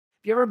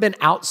Have you ever been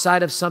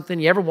outside of something?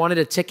 You ever wanted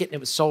a ticket and it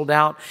was sold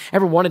out?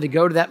 Ever wanted to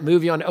go to that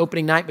movie on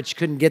opening night, but you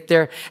couldn't get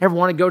there? Ever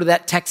wanted to go to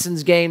that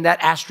Texans game,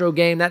 that Astro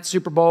game, that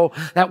Super Bowl,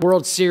 that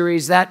World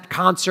Series, that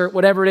concert,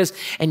 whatever it is,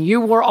 and you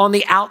were on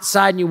the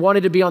outside and you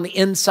wanted to be on the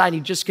inside and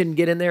you just couldn't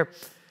get in there?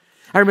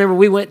 I remember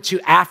we went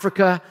to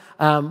Africa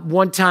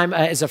one time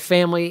as a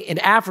family. In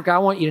Africa, I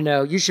want you to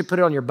know, you should put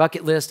it on your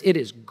bucket list. It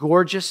is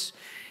gorgeous.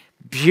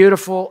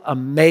 Beautiful,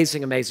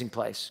 amazing, amazing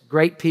place.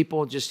 Great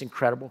people, just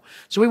incredible.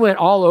 So we went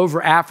all over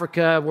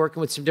Africa,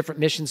 working with some different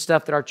mission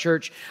stuff that our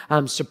church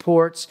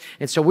supports.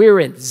 And so we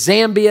were in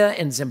Zambia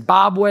and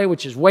Zimbabwe,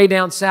 which is way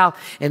down south.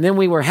 And then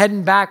we were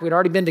heading back. We'd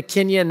already been to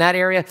Kenya in that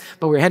area,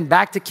 but we were heading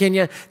back to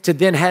Kenya to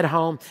then head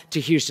home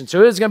to Houston.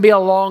 So it was going to be a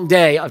long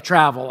day of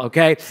travel,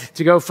 okay,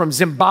 to go from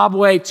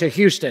Zimbabwe to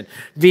Houston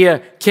via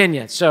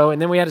Kenya. So,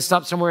 and then we had to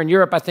stop somewhere in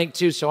Europe, I think,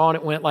 too. So on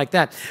it went like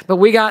that. But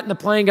we got in the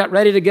plane, got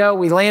ready to go.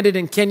 We landed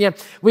in Kenya.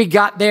 We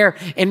got there,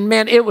 and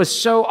man, it was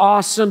so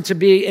awesome to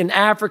be in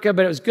Africa,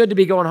 but it was good to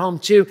be going home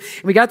too.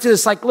 And we got to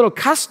this like little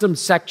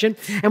customs section,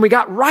 and we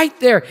got right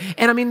there.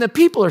 And I mean, the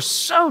people are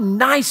so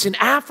nice in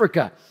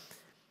Africa,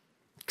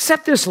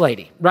 except this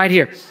lady right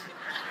here.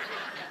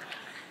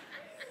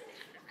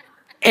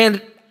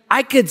 And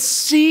I could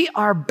see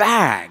our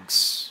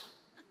bags,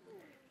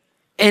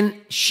 and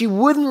she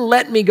wouldn't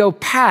let me go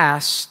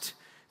past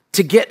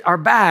to get our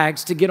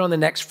bags to get on the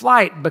next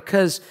flight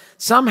because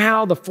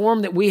somehow the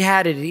form that we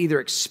had had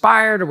either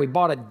expired or we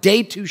bought a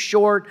day too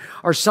short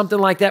or something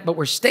like that. But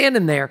we're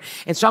standing there.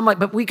 And so I'm like,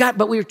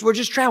 we're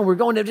just traveling. We're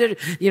going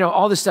to,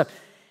 all this stuff.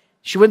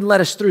 She wouldn't let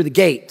us through the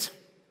gate.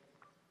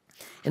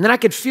 And then I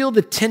could feel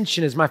the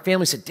tension as my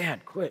family said,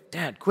 Dad,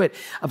 quit.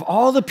 Of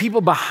all the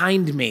people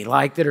behind me,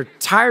 like that are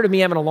tired of me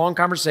having a long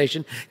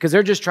conversation because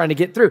they're just trying to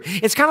get through.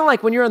 It's kind of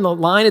like when you're in the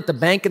line at the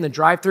bank in the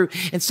drive-thru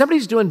and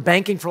somebody's doing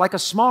banking for like a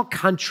small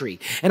country.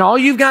 And all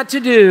you've got to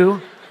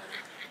do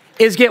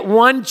is get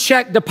one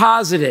check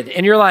deposited.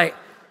 And you're like,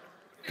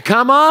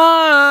 come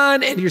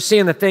on. And you're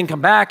seeing the thing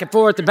come back and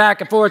forth and back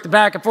and forth and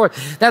back and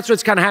forth. That's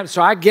what's kind of happening.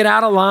 So I get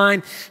out of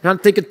line and I'm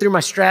thinking through my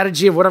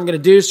strategy of what I'm going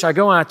to do. So I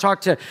go and I talk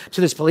to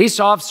this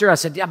police officer. I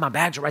said, yeah, my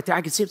bags are right there.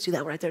 I can see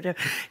that right there. And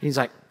he's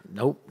like,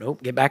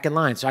 nope, get back in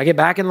line. So I get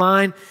back in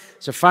line.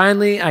 So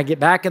finally I get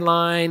back in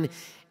line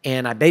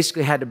and I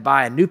basically had to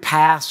buy a new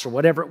pass or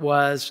whatever it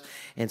was.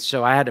 And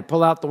so I had to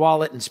pull out the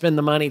wallet and spend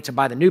the money to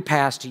buy the new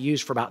pass to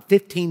use for about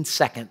 15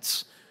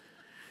 seconds.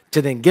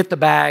 To then get the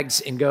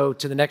bags and go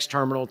to the next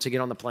terminal to get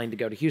on the plane to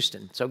go to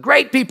Houston. So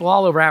great people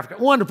all over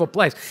Africa, wonderful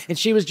place. And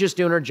she was just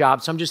doing her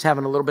job, so I'm just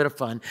having a little bit of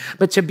fun.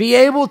 But to be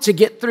able to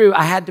get through,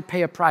 I had to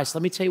pay a price.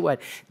 Let me tell you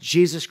what,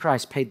 Jesus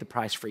Christ paid the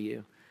price for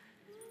you.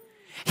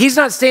 He's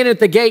not standing at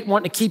the gate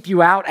wanting to keep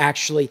you out,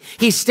 actually.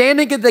 He's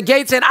standing at the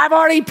gate saying, I've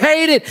already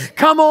paid it.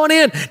 Come on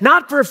in.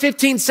 Not for a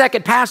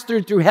 15-second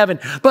pass-through heaven,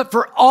 but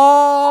for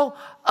all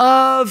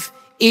of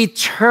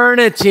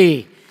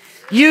eternity.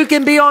 You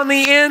can be on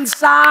the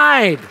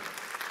inside.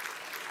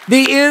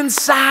 The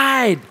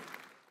inside.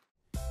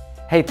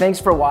 Hey, thanks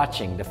for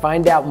watching. To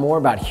find out more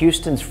about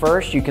Houston's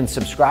First, you can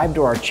subscribe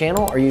to our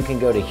channel or you can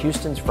go to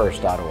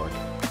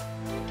houstonsfirst.org.